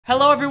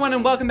Hello everyone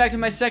and welcome back to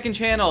my second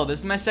channel. This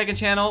is my second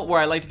channel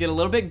where I like to get a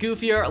little bit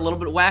goofier, a little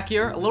bit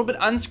wackier, a little bit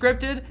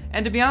unscripted,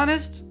 and to be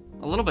honest,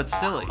 a little bit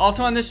silly.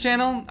 Also on this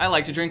channel, I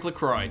like to drink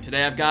LaCroix.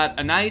 Today I've got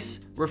a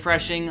nice,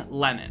 refreshing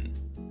lemon.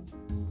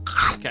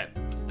 Okay,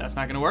 that's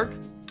not gonna work.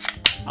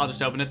 I'll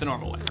just open it the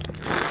normal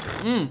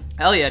way.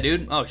 Hell yeah,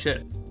 dude. Oh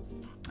shit.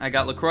 I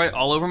got LaCroix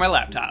all over my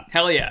laptop.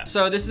 Hell yeah.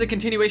 So this is a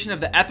continuation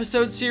of the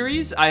episode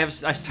series. I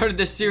started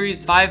this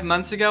series 5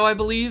 months ago, I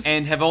believe,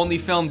 and have only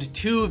filmed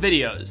 2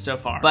 videos so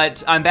far.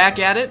 But I'm back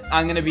at it.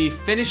 I'm gonna be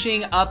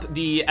finishing up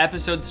the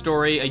episode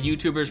story, A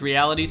YouTuber's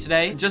Reality,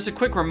 today. Just a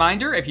quick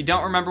reminder, if you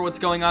don't remember what's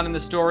going on in the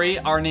story,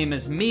 our name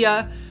is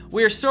Mia.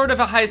 We're sort of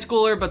a high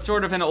schooler, but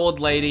sort of an old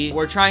lady.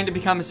 We're trying to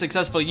become a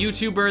successful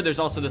YouTuber. There's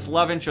also this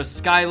love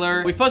interest,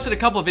 Skylar. We've posted a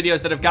couple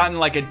videos that have gotten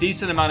like a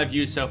decent amount of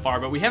views so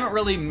far, but we haven't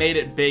really made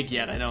it big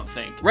yet, I don't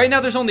think. Right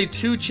now, there's only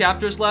 2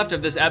 chapters left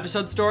of this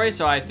episode story,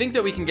 so I think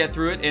that we can get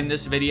through it in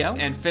this video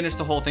and finish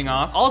the whole thing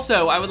off.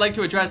 Also, I would like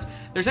to address,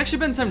 there's actually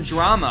been some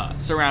drama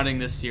surrounding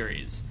this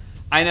series.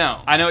 I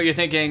know what you're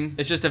thinking.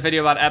 It's just a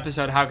video about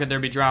episode, how could there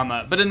be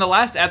drama? But in the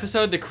last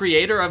episode, the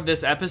creator of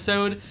this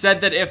episode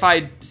said that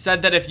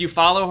if you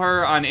follow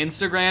her on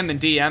Instagram and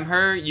DM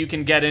her, you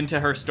can get into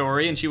her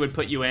story and she would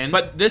put you in.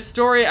 But this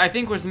story, I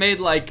think, was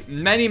made like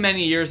many,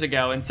 many years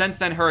ago, and since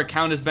then her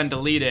account has been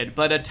deleted.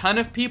 But a ton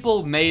of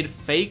people made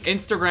fake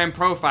Instagram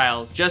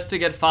profiles just to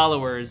get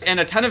followers,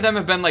 and a ton of them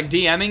have been like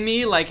DMing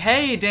me like,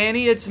 hey,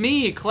 Danny, it's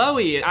me,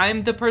 Chloe.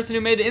 I'm the person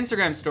who made the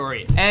Instagram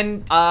story.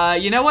 And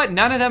you know what?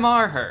 None of them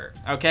are her.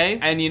 Okay?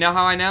 And you know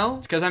how I know?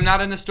 It's because I'm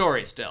not in the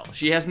story still.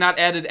 She has not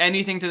added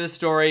anything to the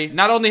story.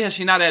 Not only has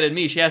she not added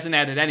me, she hasn't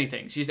added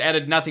anything. She's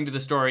added nothing to the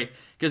story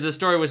because the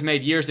story was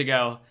made years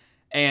ago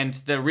and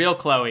the real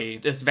Chloe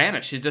just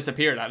vanished. She's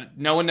disappeared.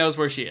 No one knows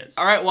where she is.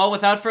 All right, well,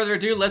 without further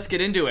ado, let's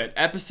get into it.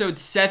 Episode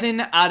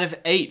 7 out of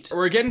 8.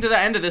 We're getting to the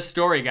end of this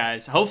story,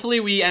 guys.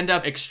 Hopefully we end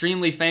up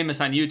extremely famous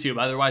on YouTube.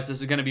 Otherwise, this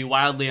is gonna be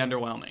wildly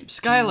underwhelming.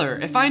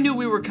 Skylar, if I knew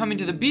we were coming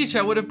to the beach,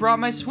 I would have brought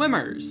my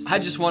swimmers. I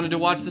just wanted to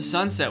watch the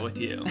sunset with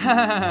you.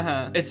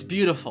 It's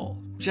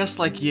beautiful. Just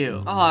like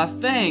you. Aw,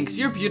 thanks,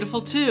 you're beautiful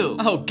too.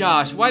 Oh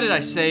gosh, why did I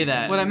say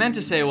that? What I meant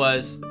to say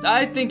was,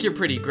 I think you're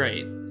pretty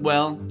great.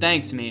 Well,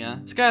 thanks,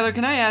 Mia. Skylar,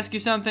 can I ask you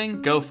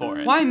something? Go for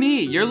it. Why me?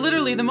 You're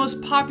literally the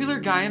most popular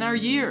guy in our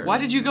year. Why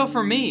did you go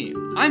for me?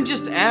 I'm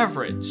just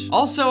average.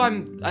 Also,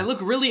 I look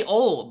really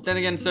old. Then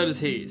again, so does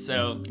he,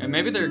 so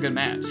maybe they're a good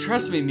match.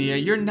 Trust me, Mia,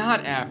 you're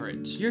not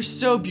average. You're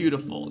so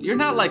beautiful. You're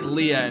not like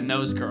Leah and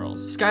those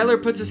girls.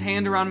 Skylar puts his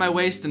hand around my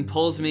waist and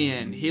pulls me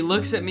in. He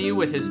looks at me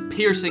with his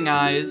piercing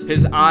eyes.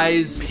 His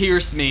eyes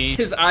pierce me.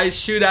 His eyes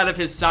shoot out of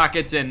his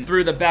sockets and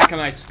through the back of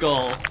my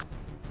skull.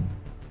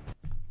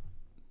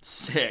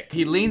 Sick.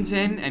 He leans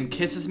in and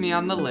kisses me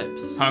on the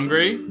lips.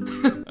 Hungry?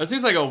 That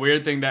seems like a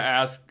weird thing to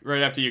ask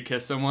right after you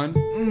kiss someone.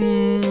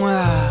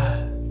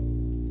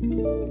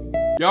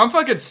 Yo, I'm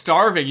fucking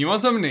starving. You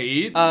want something to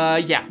eat?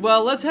 Yeah.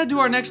 Well, let's head to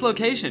our next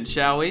location,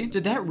 shall we?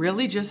 Did that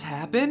really just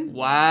happen?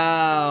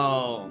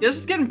 Wow. This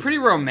is getting pretty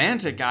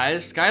romantic,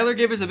 guys. Skylar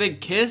gave us a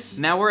big kiss.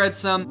 Now we're at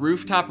some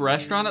rooftop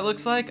restaurant, it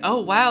looks like. Oh,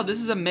 wow, this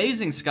is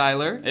amazing,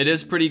 Skylar. It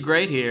is pretty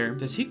great here.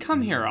 Does he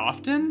come here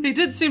often? He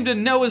did seem to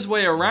know his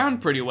way around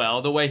pretty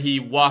well, the way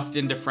he walked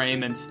into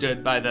frame and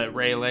stood by the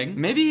railing.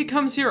 Maybe he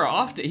comes here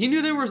often. He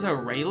knew there was a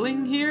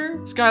railing here?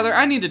 Skylar,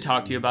 I need to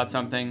talk to you about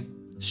something.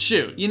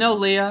 Shoot. You know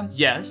Leah?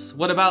 Yes.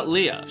 What about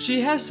Leah?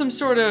 She has some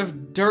sort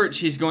of dirt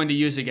she's going to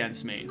use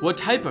against me. What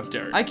type of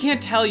dirt? I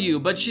can't tell you,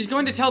 but she's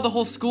going to tell the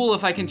whole school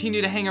if I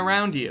continue to hang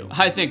around you.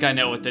 I think I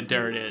know what the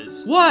dirt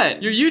is.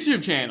 What? Your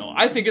YouTube channel.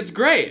 I think it's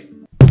great.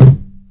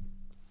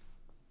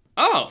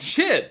 Oh,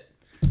 shit.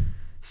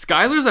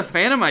 Skylar's a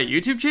fan of my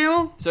YouTube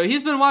channel? So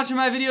he's been watching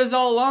my videos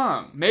all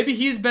along. Maybe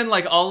he's been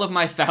like all of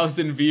my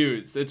 1,000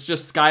 views. It's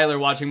just Skylar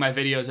watching my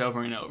videos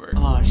over and over.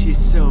 Oh, she's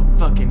so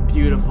fucking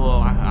beautiful.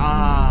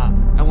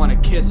 I wanna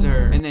kiss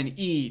her and then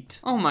eat.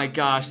 Oh my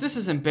gosh, this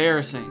is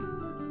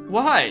embarrassing.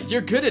 Why?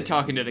 You're good at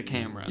talking to the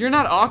camera. You're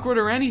not awkward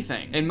or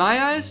anything. In my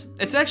eyes,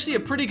 it's actually a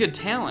pretty good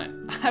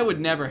talent. I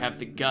would never have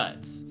the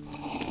guts.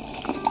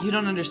 You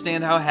don't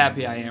understand how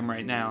happy I am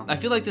right now. I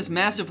feel like this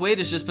massive weight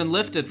has just been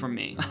lifted from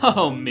me.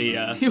 Oh,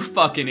 Mia, you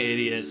fucking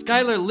idiot.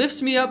 Skylar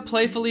lifts me up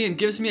playfully and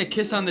gives me a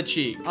kiss on the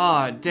cheek.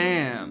 Aw,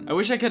 damn. I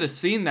wish I could have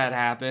seen that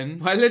happen.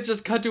 Why did it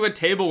just cut to a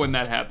table when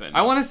that happened?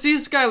 I want to see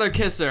Skylar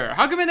kiss her.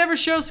 How come it never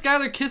shows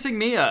Skylar kissing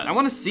Mia? I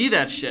want to see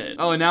that shit.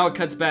 Oh, and now it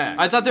cuts back.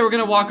 I thought they were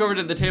gonna walk over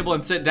to the table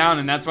and sit down,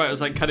 and that's why it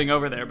was like cutting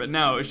over there, but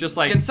no, it's just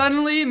like, and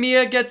suddenly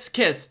Mia gets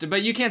kissed,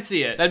 but you can't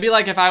see it. That'd be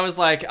like if I was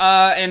like,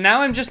 and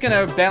now I'm just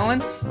gonna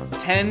balance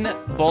 10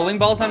 bowling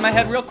balls on my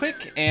head real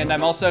quick, and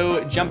I'm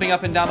also jumping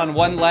up and down on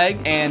one leg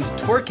and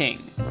twerking.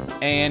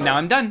 And now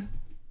I'm done.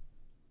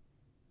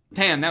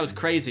 Damn, that was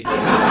crazy.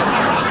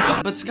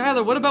 But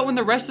Skylar, what about when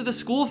the rest of the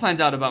school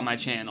finds out about my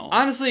channel?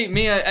 Honestly,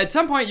 Mia, at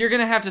some point, you're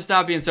gonna have to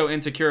stop being so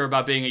insecure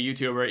about being a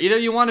YouTuber. Either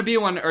you want to be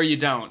one or you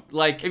don't.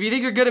 Like, if you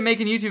think you're good at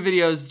making YouTube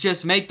videos,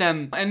 just make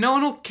them and no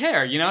one will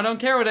care, you know? Don't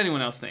care what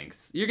anyone else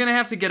thinks. You're gonna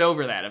have to get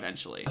over that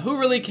eventually. Who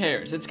really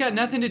cares? It's got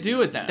nothing to do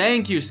with them.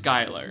 Thank you,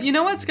 Skylar. You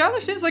know what?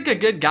 Skylar seems like a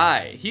good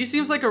guy. He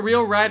seems like a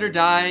real ride or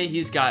die.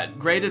 He's got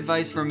great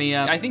advice for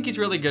Mia. I think he's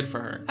really good for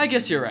her. I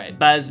guess you're right.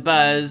 Buzz,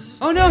 buzz.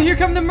 Oh no, here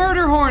come the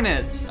murder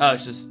hornets. Oh,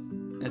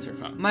 it's her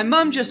phone. My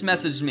mom just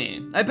messaged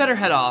me. I better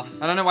head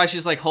off. I don't know why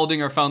she's like holding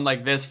her phone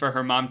like this for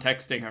her mom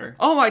texting her.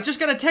 Oh, I just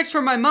got a text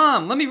from my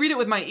mom. Let me read it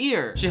with my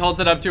ear. She holds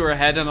it up to her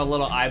head and a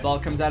little eyeball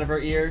comes out of her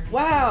ear.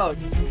 Wow.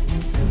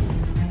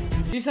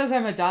 She says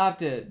I'm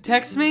adopted.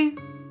 Text me?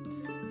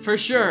 For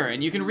sure,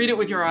 and you can read it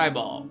with your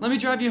eyeball. Let me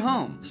drive you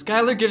home.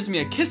 Skylar gives me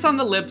a kiss on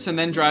the lips and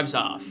then drives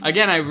off.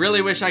 Again, I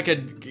really wish I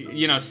could,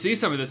 you know, see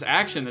some of this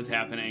action that's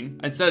happening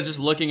instead of just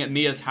looking at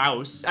Mia's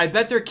house. I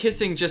bet they're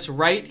kissing just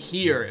right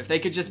here. If they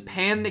could just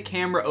pan the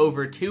camera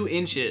over 2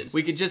 inches,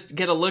 we could just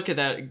get a look at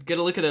that, get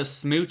a look at those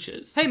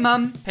smooches. Hey,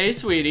 Mom. Hey,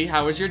 sweetie,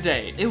 how was your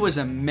date? It was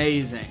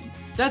amazing.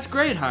 That's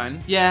great,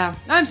 hon. Yeah,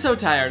 I'm so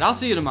tired. I'll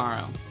see you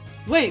tomorrow.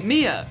 Wait,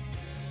 Mia.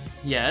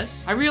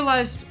 Yes? I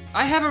realized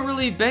I haven't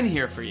really been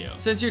here for you.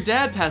 Since your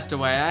dad passed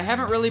away, I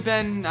haven't really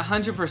been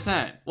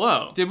 100%.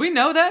 Whoa, did we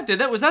know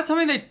that? Was that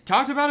something they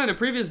talked about in a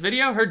previous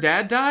video? Her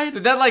dad died?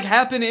 Did that like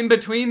happen in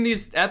between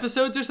these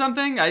episodes or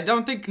something? I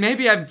don't think,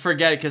 maybe I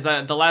forget because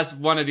the last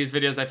one of these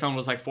videos I filmed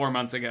was like 4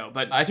 months ago,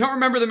 but I don't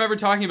remember them ever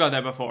talking about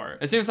that before.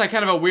 It seems like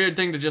kind of a weird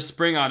thing to just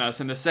spring on us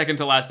in the second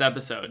to last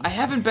episode. I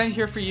haven't been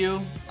here for you.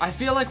 I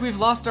feel like we've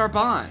lost our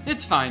bond.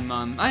 It's fine,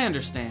 Mom, I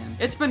understand.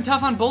 It's been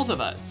tough on both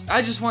of us.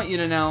 I just want you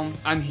to know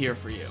I'm here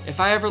for you. If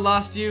I ever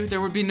lost you,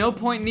 there would be no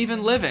point in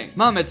even living.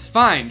 Mom, it's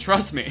fine,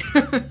 trust me.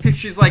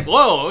 She's like,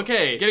 whoa,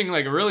 okay. Getting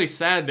like really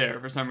sad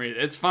there for some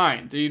reason. It's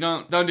fine. You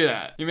don't do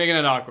that. You're making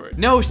it awkward.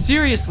 No,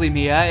 seriously,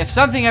 Mia, if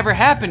something ever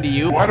happened to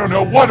you. I don't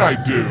know what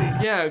I'd do.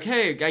 Yeah,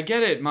 okay, I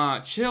get it, Ma.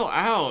 Chill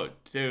out.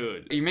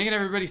 Dude, you're making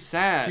everybody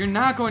sad. You're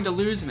not going to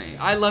lose me.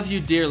 I love you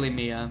dearly,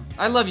 Mia.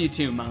 I love you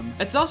too, Mom.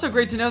 It's also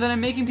great to know that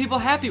I'm making people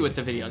happy with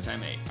the videos I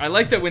make. I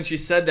like that when she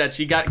said that,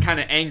 she got kind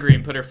of angry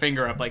and put her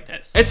finger up like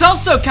this. It's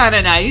also kind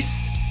of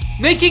nice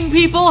making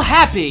people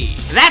happy.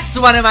 That's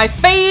one of my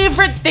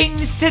favorite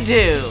things to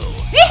do.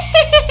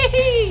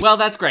 Well,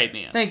 that's great,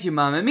 Mia. Thank you,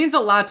 Mom. It means a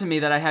lot to me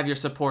that I have your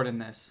support in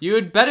this.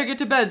 You'd better get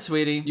to bed,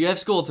 sweetie. You have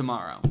school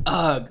tomorrow.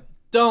 Ugh.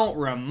 Don't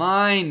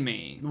remind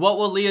me. What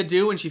will Leah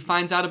do when she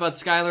finds out about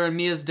Skylar and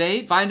Mia's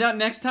date? Find out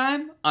next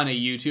time on A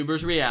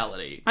YouTuber's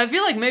Reality. I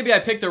feel like maybe I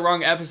picked the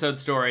wrong episode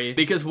story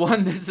because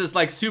one, this is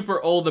like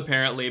super old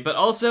apparently, but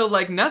also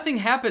like nothing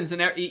happens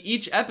in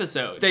each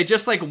episode. They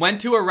just like went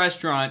to a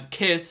restaurant,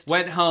 kissed,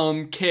 went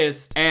home,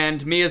 kissed,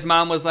 and Mia's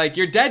mom was like,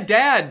 your dead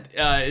dad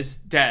is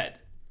dead.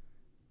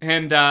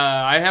 And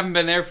I haven't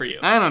been there for you.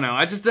 I don't know,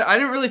 I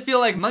didn't really feel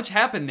like much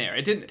happened there.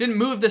 It didn't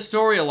move the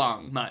story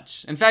along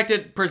much. In fact,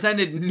 it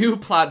presented new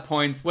plot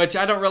points, which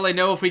I don't really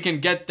know if we can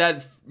get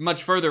that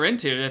much further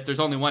into if there's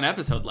only 1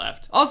 episode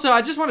left. Also,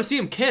 I just want to see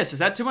him kiss. Is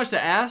that too much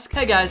to ask?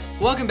 Hey guys,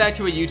 welcome back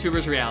to A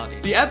YouTuber's Reality.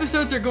 The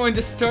episodes are going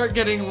to start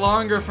getting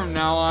longer from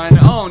now on.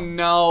 Oh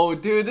no,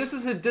 dude, this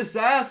is a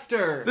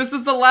disaster. This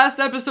is the last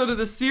episode of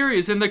the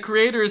series and the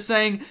creator is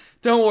saying,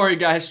 don't worry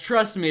guys,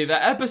 trust me,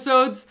 the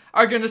episodes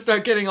are gonna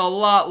start getting a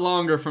lot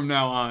longer from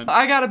now on.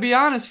 I gotta be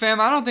honest,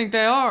 fam, I don't think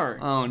they are.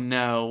 Oh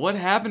no, what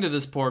happened to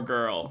this poor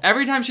girl?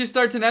 Every time she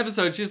starts an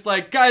episode, she's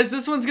like, guys,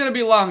 this one's gonna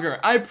be longer,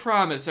 I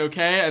promise,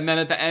 okay? And then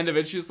at the end of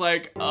it, she's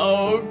like,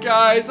 oh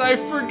guys, I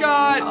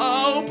forgot.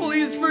 Oh,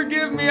 please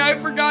forgive me, I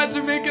forgot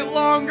to make it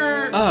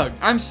longer. Ugh,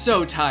 I'm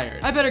so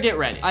tired. I better get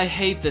ready. I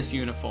hate this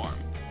uniform.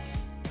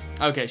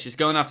 Okay, she's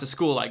going off to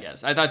school, I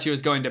guess. I thought she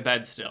was going to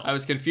bed still. I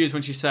was confused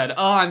when she said,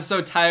 oh, I'm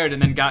so tired, and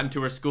then got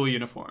into her school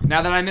uniform.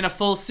 Now that I'm in a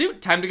full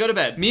suit, time to go to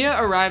bed.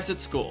 Mia arrives at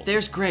school.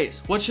 There's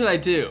Grace. What should I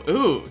do?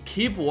 Ooh,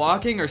 keep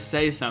walking or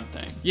say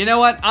something. You know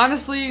what?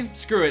 Honestly,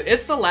 screw it.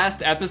 It's the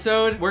last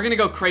episode. We're gonna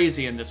go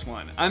crazy in this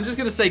one. I'm just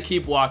gonna say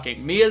keep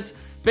walking. Mia's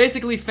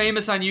basically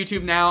famous on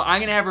YouTube now.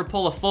 I'm gonna have her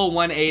pull a full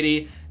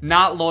 180,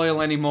 not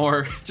loyal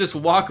anymore. Just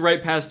walk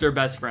right past her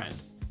best friend.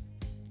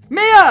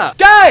 Mia!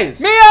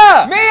 Guys!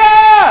 Mia!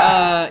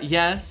 Mia!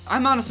 Yes?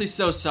 I'm honestly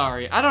so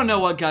sorry. I don't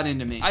know what got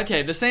into me.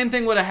 Okay, the same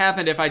thing would have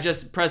happened if I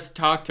just pressed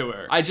talk to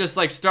her. I just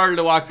like started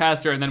to walk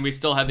past her and then we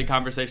still had the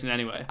conversation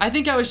anyway. I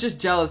think I was just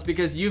jealous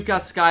because you've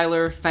got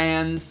Skylar,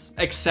 fans,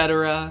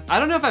 etc. I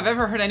don't know if I've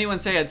ever heard anyone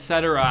say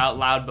etc. out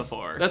loud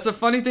before. That's a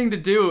funny thing to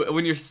do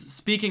when you're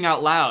speaking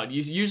out loud.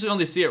 You usually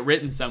only see it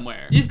written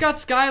somewhere. You've got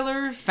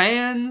Skylar,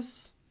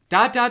 fans, ...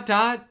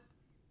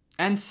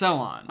 and so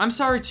on. I'm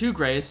sorry too,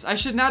 Grace. I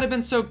should not have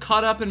been so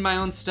caught up in my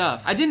own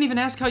stuff. I didn't even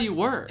ask how you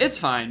were. It's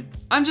fine.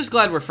 I'm just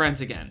glad we're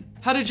friends again.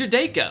 How did your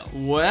date go?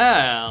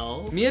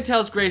 Well, Mia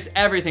tells Grace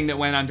everything that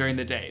went on during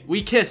the date.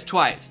 We kissed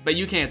twice, but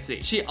you can't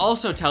see. She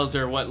also tells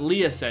her what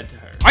Leah said to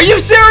her. Are you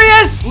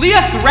serious?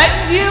 Leah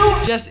threatened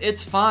you? Jess,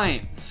 it's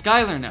fine.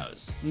 Skylar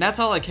knows. And that's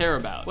all I care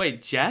about.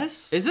 Wait,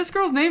 Jess? Is this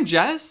girl's name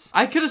Jess?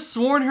 I could have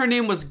sworn her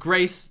name was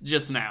Grace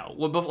just now.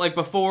 Like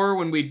before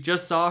when we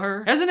just saw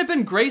her. Hasn't it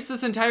been Grace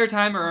this entire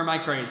time, or am I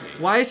crazy?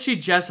 Why is she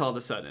Jess all of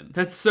a sudden?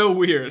 That's so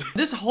weird.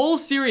 This whole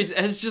series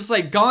has just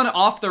like gone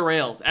off the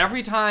rails.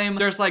 Every time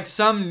there's like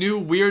some new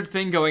weird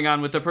thing going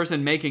on with the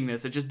person making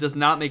this, it just does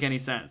not make any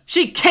sense.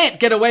 She can't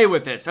get away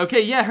with this.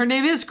 Okay, yeah, her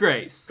name is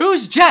Grace.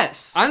 Who's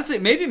Jess? Honestly,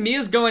 maybe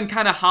Mia's going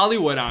kind of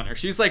Hollywood on her.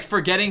 She's like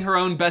forgetting her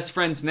own best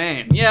friend's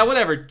name. Yeah,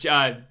 whatever,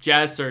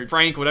 Jess or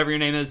Frank, whatever your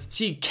name is.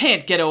 She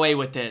can't get away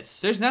with this.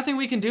 There's nothing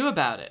we can do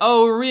about it.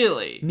 Oh,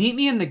 really? Meet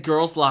me in the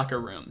girls' locker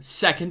room,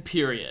 second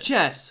period.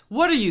 Jess,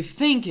 what are you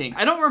thinking?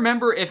 I don't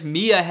remember if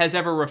Mia has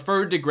ever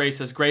referred to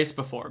Grace as Grace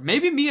before.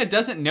 Maybe Mia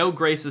doesn't know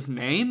Grace's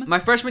name? My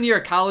freshman year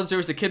at college, there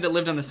was a kid that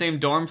lived on the same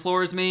dorm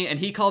floor as me, and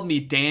he called me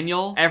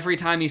Daniel every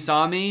time he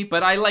saw me,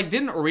 but I like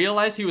didn't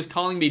realize he was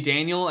calling me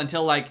Daniel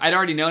until like I'd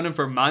already known him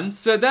for months.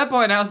 So at that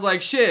point I was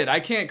like, shit, I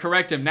can't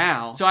correct him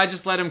now. So I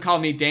just let him call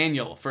me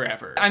Daniel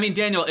forever. I mean,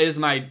 Daniel is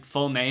my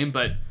full name,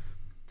 but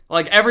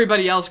like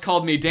everybody else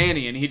called me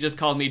Danny and he just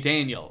called me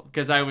Daniel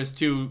because I was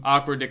too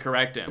awkward to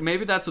correct him.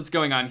 Maybe that's what's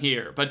going on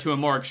here, but to a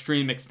more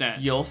extreme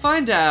extent. You'll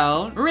find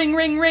out. Ring,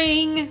 ring,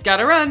 ring.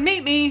 Gotta run,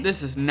 meet me.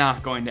 This is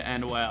not going to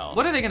end well.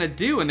 What are they gonna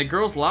do in the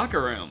girls'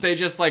 locker room? They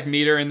just like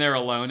meet her in there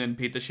alone and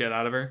beat the shit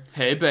out of her.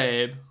 Hey,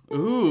 babe.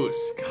 Ooh,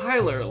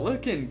 Skylar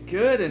looking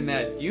good in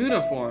that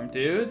uniform,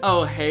 dude.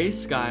 Oh, hey,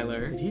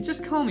 Skylar. Did he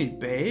just call me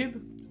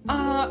babe?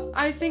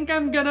 I think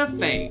I'm gonna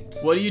faint.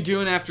 What are you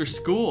doing after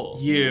school?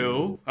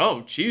 You?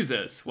 Oh,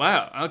 Jesus.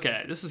 Wow,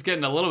 okay. This is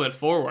getting a little bit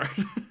forward.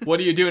 What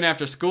are you doing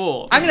after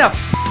school? I'm gonna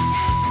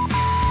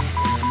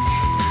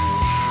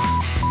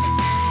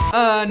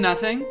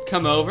nothing.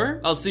 Come over.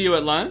 I'll see you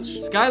at lunch.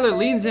 Skylar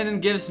leans in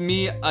and gives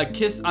me a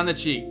kiss on the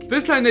cheek.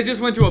 This time they just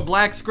went to a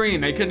black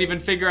screen. They couldn't even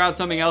figure out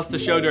something else to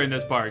show during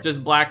this part.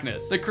 Just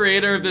blackness. The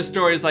creator of this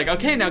story is like,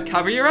 okay, now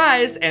cover your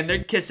eyes, and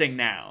they're kissing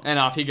now. And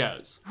off he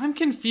goes. I'm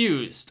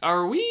confused.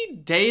 Are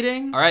we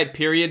dating? All right,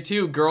 period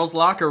 2, girls'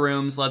 locker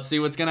rooms. Let's see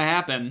what's gonna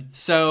happen.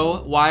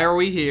 So, why are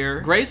we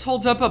here? Grace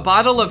holds up a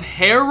bottle of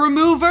hair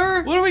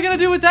remover? What are we gonna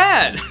do with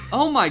that?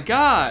 Oh my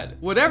God.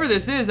 Whatever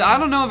this is, I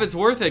don't know if it's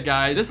worth it,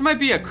 guys. This might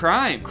be a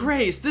crime.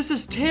 Grace, this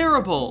is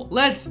terrible.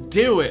 Let's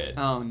do it.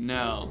 Oh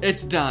no.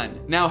 It's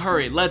done. Now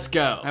hurry, let's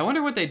go. I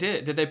wonder what they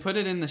did. Did they put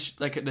it in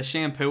the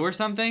shampoo or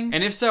something?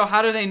 And if so,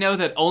 how do they know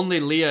that only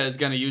Leah is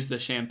gonna use the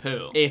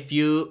shampoo? A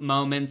few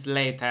moments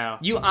later.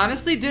 You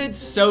honestly did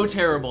so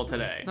terrible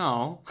today.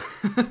 Oh.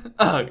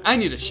 Ugh, I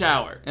need a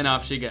shower. And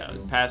off she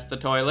goes. Past the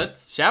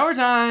toilets. Shower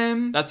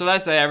time. That's what I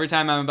say every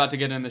time I'm about to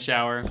get in the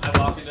shower. I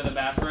walk into the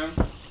bathroom.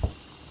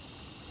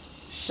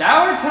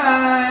 Shower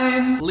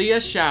time! Leah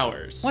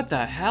showers. What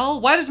the hell?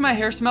 Why does my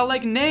hair smell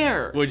like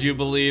Nair? Would you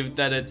believe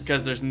that it's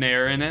because there's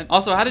Nair in it?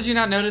 Also, how did you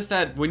not notice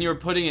that when you were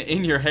putting it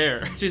in your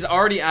hair? She's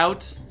already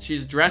out.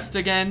 She's dressed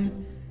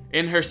again.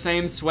 In her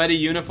same sweaty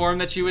uniform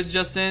that she was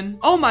just in.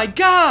 Oh my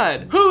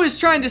God! Who is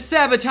trying to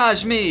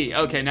sabotage me?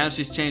 Okay, now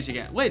she's changed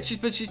again. Wait,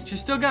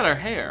 she's still got her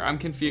hair. I'm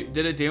confused.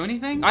 Did it do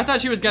anything? I thought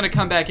she was gonna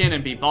come back in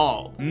and be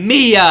bald.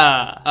 Mia!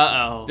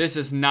 Uh-oh. This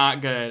is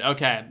not good.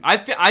 Okay.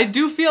 I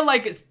do feel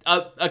like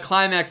a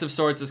climax of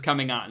sorts is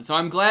coming on, so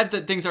I'm glad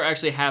that things are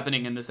actually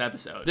happening in this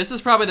episode. This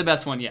is probably the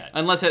best one yet,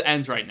 unless it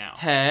ends right now.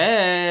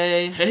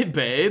 Hey. Hey,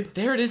 babe.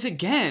 There it is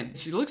again.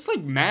 She looks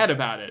like mad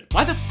about it.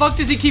 Why the fuck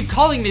does he keep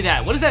calling me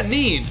that? What does that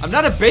mean? I'm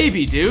not a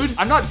baby, dude.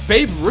 I'm not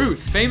Babe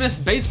Ruth. Famous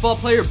baseball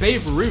player Babe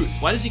Ruth.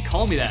 Why does he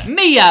call me that?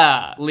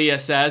 Mia! Leah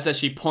says as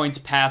she points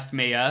past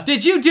Mia.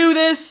 Did you do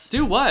this?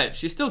 Do what?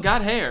 She's still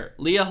got hair.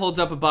 Leah holds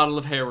up a bottle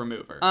of hair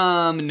remover.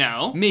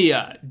 No.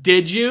 Mia,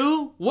 did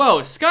you? Whoa,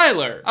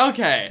 Skylar.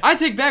 Okay, I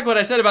take back what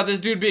I said about this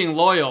dude being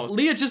loyal.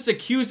 Leah just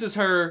accuses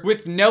her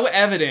with no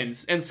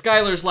evidence, and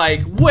Skylar's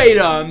like, wait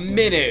a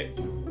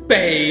minute,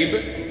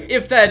 babe.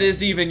 If that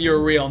is even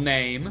your real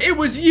name. It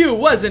was you,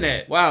 wasn't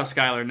it? Wow,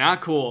 Skylar, not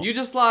cool. You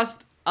just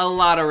lost a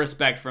lot of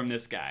respect from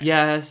this guy.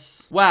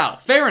 Yes. Wow,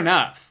 fair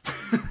enough.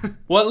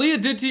 What Leah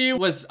did to you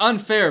was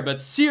unfair, but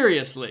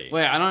seriously.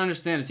 Wait, I don't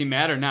understand. Is he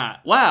mad or not?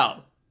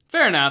 Wow,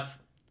 fair enough.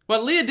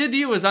 What Leah did to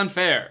you was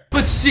unfair.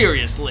 But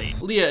seriously.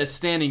 Leah is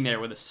standing there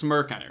with a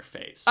smirk on her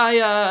face. I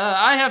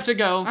have to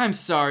go. I'm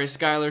sorry,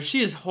 Skylar.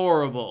 She is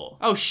horrible.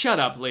 Oh,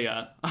 shut up,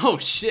 Leah. Oh,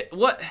 shit.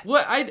 What?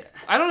 I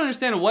don't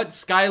understand what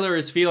Skylar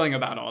is feeling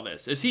about all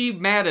this. Is he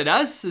mad at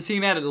us? Is he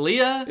mad at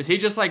Leah? Is he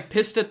just like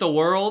pissed at the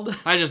world?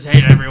 I just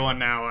hate everyone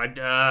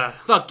now.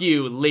 Fuck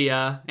you,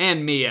 Leah.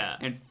 And Mia.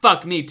 And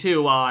fuck me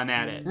too while I'm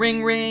at it.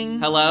 Ring, ring.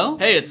 Hello?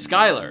 Hey, it's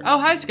Skylar. Oh,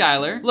 hi,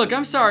 Skylar. Look,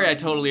 I'm sorry I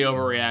totally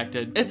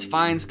overreacted. It's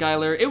fine,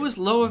 Skylar. It was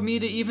low of me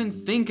to even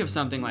think of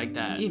something like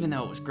that, even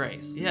though it was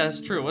Grace. Yeah, that's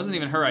true. It wasn't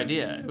even her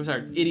idea. It was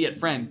our idiot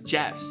friend,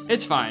 Jess.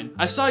 It's fine.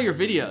 I saw your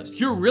videos.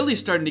 You're really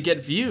starting to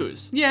get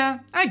views. Yeah,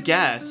 I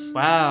guess.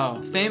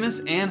 Wow,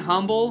 famous and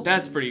humble?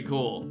 That's pretty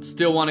cool.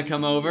 Still want to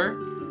come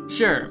over?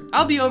 Sure,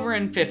 I'll be over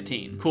in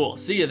 15. Cool,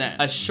 see you then.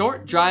 A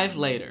short drive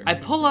later, I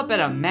pull up at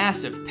a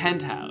massive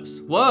penthouse.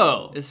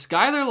 Whoa, is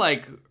Skylar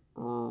like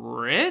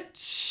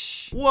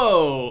rich?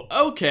 Whoa,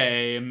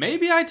 okay,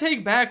 maybe I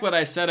take back what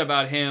I said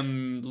about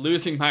him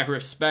losing my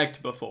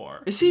respect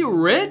before. Is he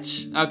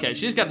rich? Okay,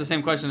 she's got the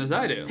same question as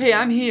I do. Hey,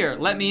 I'm here,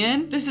 let me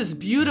in? This is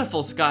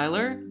beautiful,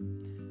 Skylar.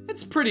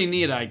 It's pretty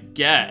neat, I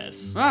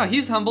guess. Wow,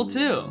 he's humble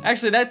too.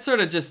 Actually, that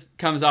sort of just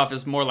comes off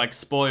as more like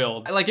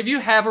spoiled. Like if you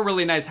have a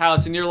really nice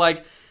house and you're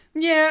like,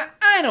 yeah,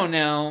 I don't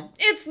know,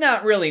 it's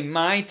not really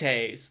my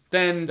taste,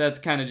 then that's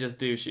kind of just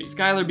douchey.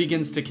 Skylar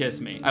begins to kiss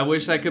me. I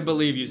wish I could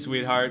believe you,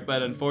 sweetheart,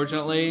 but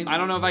unfortunately, I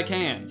don't know if I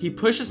can. He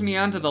pushes me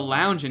onto the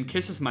lounge and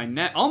kisses my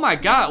neck. Oh my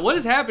God, what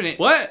is happening?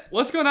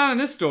 What's going on in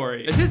this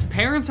story? Is his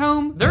parents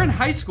home? They're in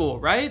high school,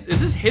 right?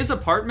 Is this his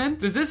apartment?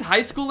 Does this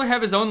high schooler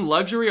have his own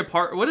luxury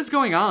apartment? What is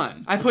going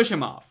on? I push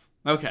him off.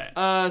 Okay.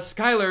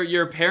 Skylar,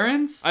 your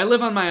parents? I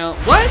live on my own.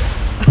 What?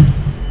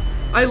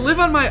 I live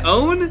on my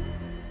own?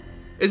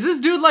 Is this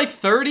dude like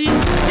 30?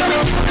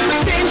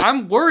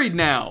 I'm worried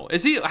now.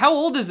 How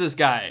old is this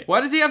guy? Why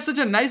does he have such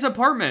a nice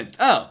apartment?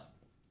 Oh,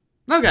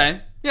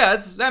 okay. Yeah,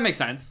 that makes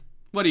sense.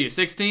 What are you,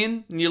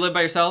 16? And you live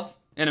by yourself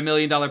in $1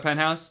 million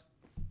penthouse?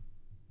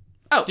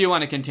 Oh, do you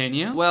want to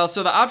continue? Well,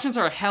 so the options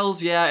are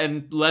hells yeah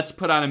and let's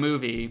put on a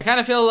movie. I kind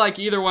of feel like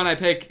either one I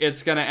pick,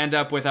 it's gonna end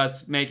up with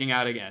us making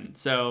out again.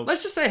 So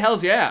let's just say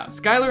hells yeah.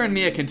 Skylar and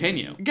Mia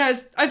continue.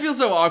 Guys, I feel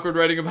so awkward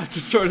writing about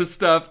this sort of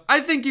stuff.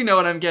 I think you know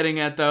what I'm getting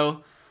at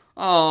though.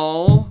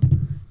 Oh,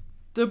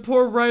 the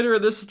poor writer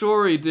of this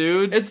story,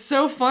 dude. It's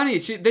so funny.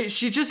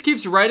 She just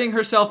keeps writing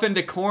herself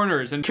into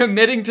corners and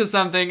committing to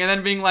something and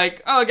then being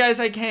like, oh guys,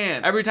 I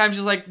can't. Every time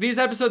she's like, these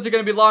episodes are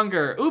gonna be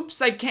longer. Oops,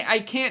 I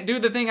can't do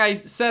the thing I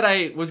said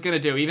I was gonna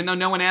do, even though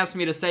no one asked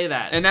me to say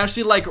that. And now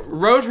she like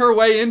wrote her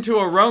way into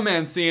a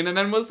romance scene and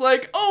then was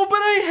like, oh, but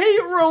I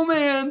hate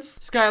romance.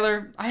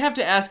 Skylar, I have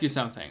to ask you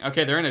something.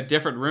 Okay, they're in a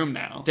different room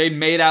now. They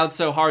made out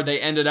so hard they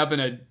ended up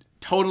in a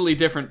totally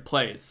different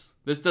place.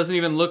 This doesn't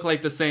even look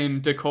like the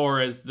same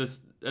decor as the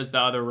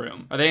other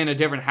room. Are they in a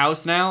different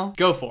house now?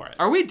 Go for it.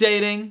 Are we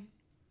dating?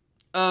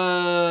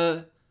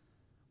 What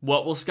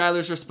will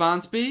Skylar's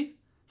response be?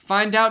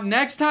 Find out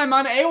next time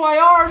on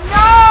AYR.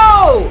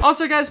 No!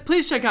 Also guys,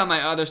 please check out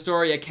my other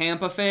story, A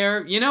Camp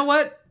Affair. You know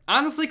what?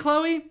 Honestly,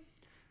 Chloe,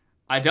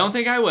 I don't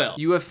think I will.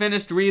 You have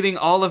finished reading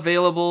all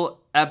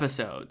available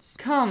episodes.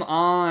 Come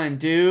on,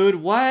 dude,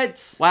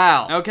 what?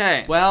 Wow,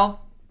 okay, well,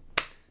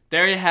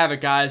 there you have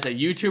it, guys, a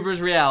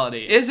YouTuber's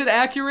reality. Is it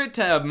accurate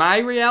to my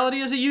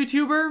reality as a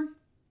YouTuber?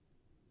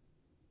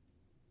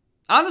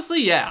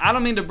 Honestly, yeah. I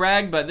don't mean to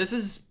brag, but this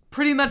is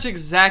pretty much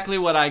exactly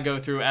what I go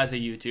through as a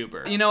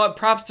YouTuber. You know what?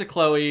 Props to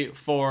Chloe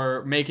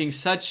for making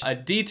such a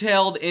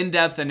detailed,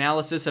 in-depth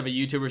analysis of a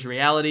YouTuber's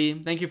reality.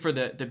 Thank you for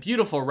the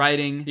beautiful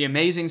writing, the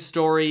amazing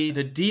story,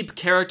 the deep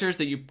characters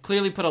that you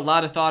clearly put a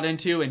lot of thought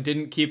into and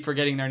didn't keep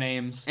forgetting their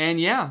names. And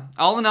yeah,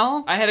 all in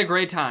all, I had a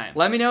great time.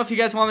 Let me know if you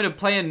guys want me to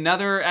play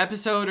another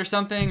episode or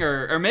something,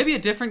 or maybe a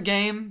different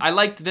game. I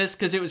liked this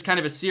because it was kind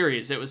of a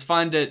series. It was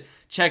fun to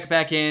check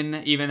back in,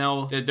 even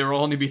though there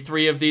will only be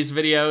 3 of these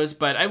videos,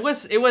 but it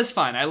was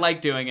fun. I like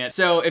doing it.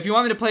 So if you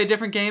want me to play a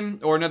different game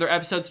or another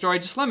episode story,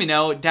 just let me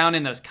know down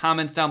in those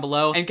comments down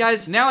below. And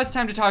guys, now it's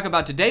time to talk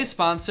about today's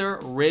sponsor,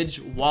 Ridge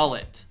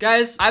Wallet.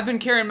 Guys, I've been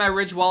carrying my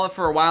Ridge Wallet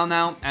for a while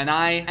now, and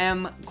I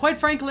am, quite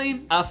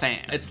frankly, a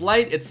fan. It's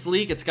light, it's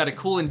sleek, it's got a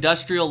cool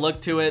industrial look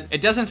to it.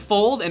 It doesn't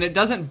fold, and it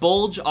doesn't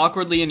bulge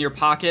awkwardly in your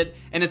pocket,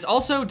 and it's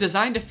also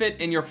designed to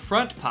fit in your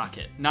front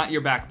pocket, not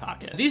your back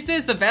pocket. These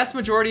days, the vast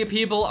majority of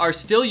people are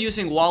still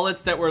using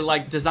wallets that were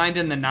like designed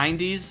in the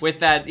 90s with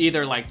that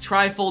either like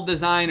tri-fold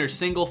design or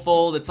single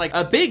fold. It's like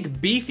a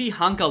big beefy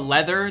hunk of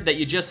leather that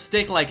you just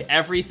stick like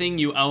everything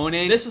you own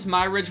in. This is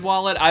my Ridge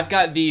Wallet. I've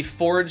got the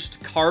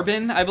Forged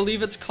Carbon, I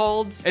believe it's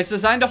called. It's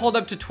designed to hold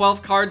up to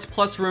 12 cards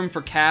plus room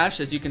for cash.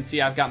 As you can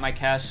see, I've got my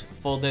cash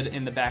folded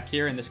in the back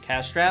here in this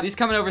cash strap. These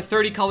come in over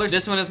 30 colors.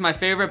 This one is my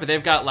favorite, but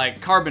they've got like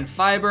carbon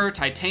fiber,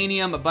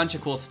 titanium, a bunch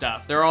of cool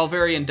stuff. They're all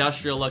very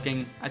industrial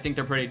looking. I think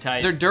they're pretty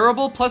tight. They're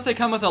durable, plus they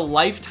come with a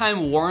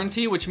lifetime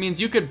warranty, which means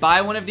you could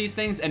buy one of these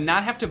things and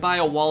not have to buy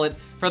a wallet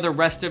for the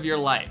rest of your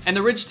life. And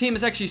the Ridge team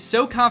is actually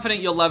so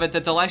confident you'll love it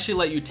that they'll actually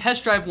let you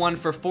test drive one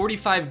for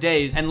 45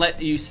 days and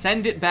let you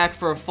send it back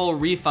for a full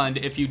refund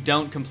if you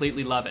don't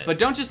completely love it. But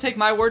don't just take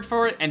my word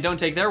for it and don't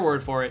take their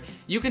word for it.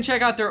 You can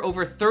check out their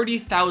over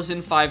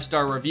 30,000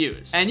 5-star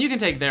reviews and you can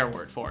take their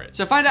word for it.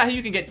 So find out how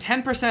you can get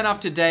 10%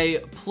 off today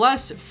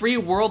plus free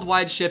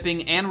worldwide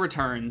shipping and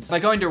returns by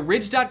going to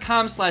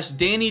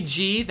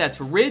ridge.com/DannyG.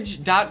 That's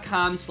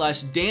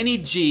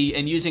ridge.com/DannyG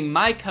and using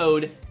my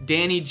code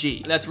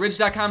DannyG. That's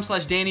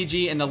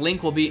ridge.com/DannyG and the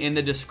link will be in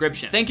the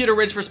description. Thank you to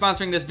Ridge for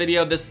sponsoring this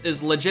video. This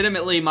is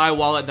legitimately my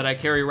wallet that I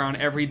carry around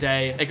every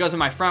day. It goes in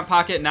my front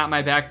pocket, not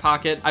my back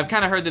pocket. I've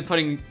kind of heard that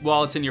putting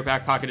wallets in your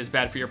back pocket is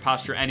bad for your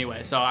posture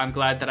anyway, so I'm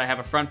glad that I have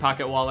a front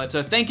pocket wallet.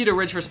 So thank you to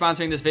Ridge for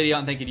sponsoring this video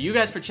and thank you to you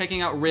guys for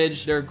checking out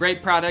Ridge. They're a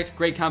great product,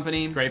 great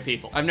company, great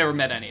people. I've never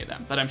met any of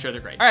them, but I'm sure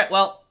they're great. All right,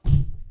 well,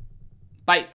 bye.